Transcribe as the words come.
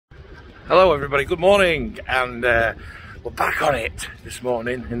Hello everybody, good morning, and we're back on it this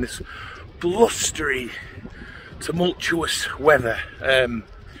morning in this blustery, tumultuous weather.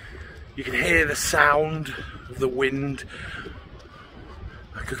 You can hear the sound of the wind,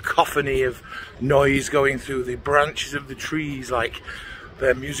 a cacophony of noise going through the branches of the trees like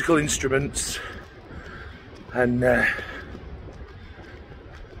they're musical instruments, and the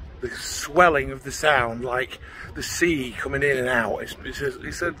swelling of the sound like the sea coming in and out.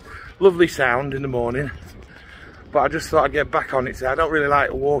 It's a lovely sound in the morning, but I just thought I'd get back on it today. I don't really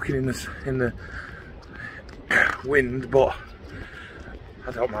like walking in the wind, but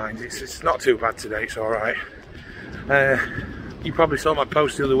I don't mind. It's not too bad today, it's alright. You probably saw my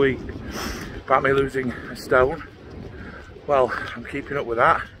post the other week about me losing a stone. Well, I'm keeping up with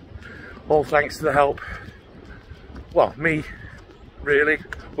that, all thanks to the help, well, me really,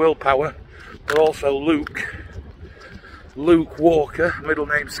 willpower, but also Luke Walker, middle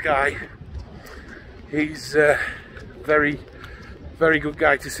name Sky. He's a very good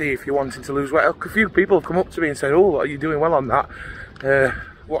guy to see if you're wanting to lose weight. A few people have come up to me and said, "Oh, are you doing well on that?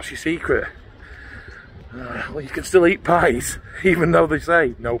 What's your secret?" Well, you can still eat pies, even though they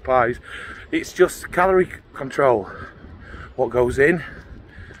say no pies. It's just calorie control. What goes in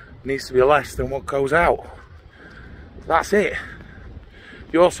needs to be less than what goes out. That's it.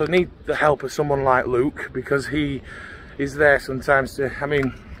 You also need the help of someone like Luke, because he is there sometimes to, I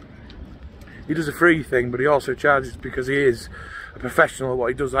mean, he does a free thing, but he also charges because he is a professional at what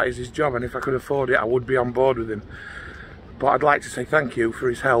he does. That is his job, and if I could afford it, I would be on board with him. But I'd like to say thank you for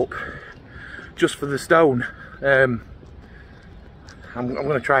his help, just for the stone. I'm going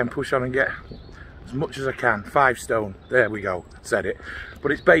to try and push on and get as much as I can. 5 stone, there we go, said it.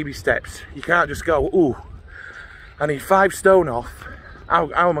 But it's baby steps. You can't just go, ooh, I need 5 stone off. How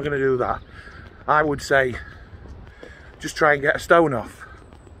am I going to do that? I would say just try and get a stone off,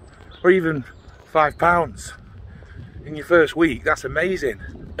 or even £5 in your first week. That's amazing.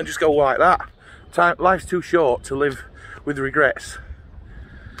 And just go like that. Life's too short to live with regrets,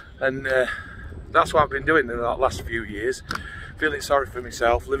 and that's what I've been doing in the last few years. Feeling sorry for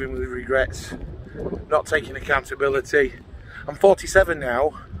myself, living with regrets, not taking accountability. I'm 47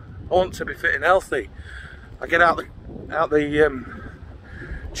 now. I want to be fit and healthy. I get out the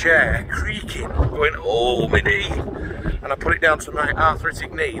chair creaking, going, oh, my knee, and I put it down to my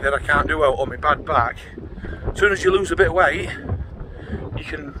arthritic knee that I can't do out on my bad back. As soon as you lose a bit of weight, you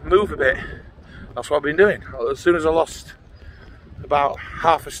can move a bit. That's what I've been doing. As soon as I lost about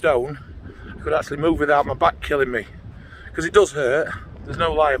half a stone, I could actually move without my back killing me, because it does hurt. There's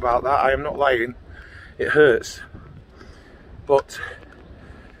no lie about that. I am not lying. It hurts. But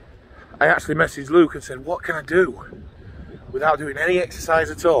I actually messaged Luke and said, what can I do without doing any exercise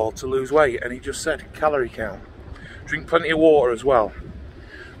at all to lose weight? And he just said calorie count. Drink plenty of water as well.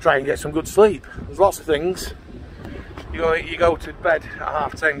 Try and get some good sleep. There's lots of things. You go to bed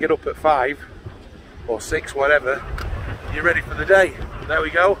at 10:30, get up at 5 or 6, whatever. You're ready for the day. There we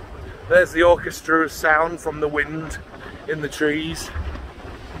go. There's the orchestra of sound from the wind in the trees.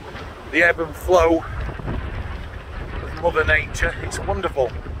 The ebb and flow of Mother Nature. It's wonderful.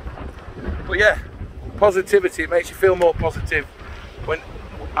 But yeah, positivity, it makes you feel more positive. When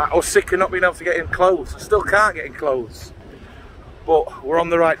I was sick of not being able to get in clothes, I still can't get in clothes, but we're on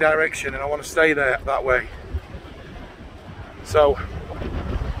the right direction, and I want to stay there that way. So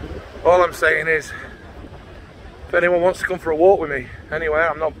all I'm saying is, if anyone wants to come for a walk with me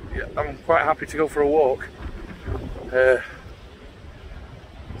anywhere, I'm quite happy to go for a walk. It's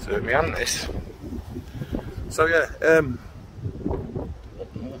hurt me hand, this. So yeah, if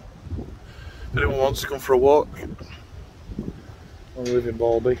anyone wants to come for a walk, I live in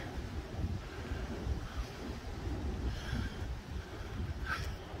Balby.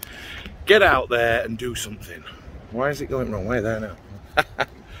 Get out there and do something. Why is it going the wrong way there now?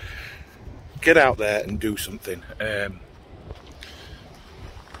 Get out there and do something. It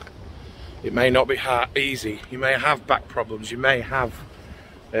may not be easy. You may have back problems. You may have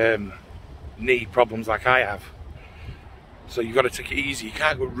knee problems like I have. So you've got to take it easy. You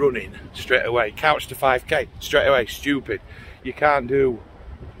can't go running straight away. Couch to 5k straight away. Stupid. You can't do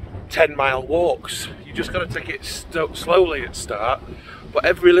 10-mile walks. You just got to take it slowly at start. But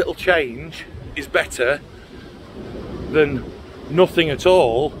every little change is better than nothing at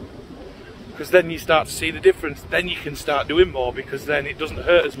all, because then you start to see the difference. Then you can start doing more, because then it doesn't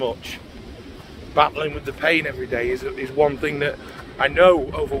hurt as much. Battling with the pain every day is one thing that I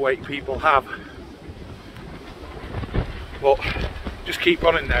know overweight people have. But just keep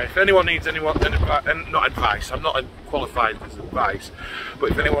on in there. If anyone needs and not advice, I'm not qualified as advice,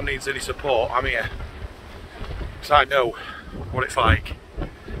 but if anyone needs any support, I'm here, because I know what it's like.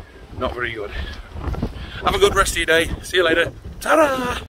 not very good. Have a good rest of your day. See you later. Ta-da!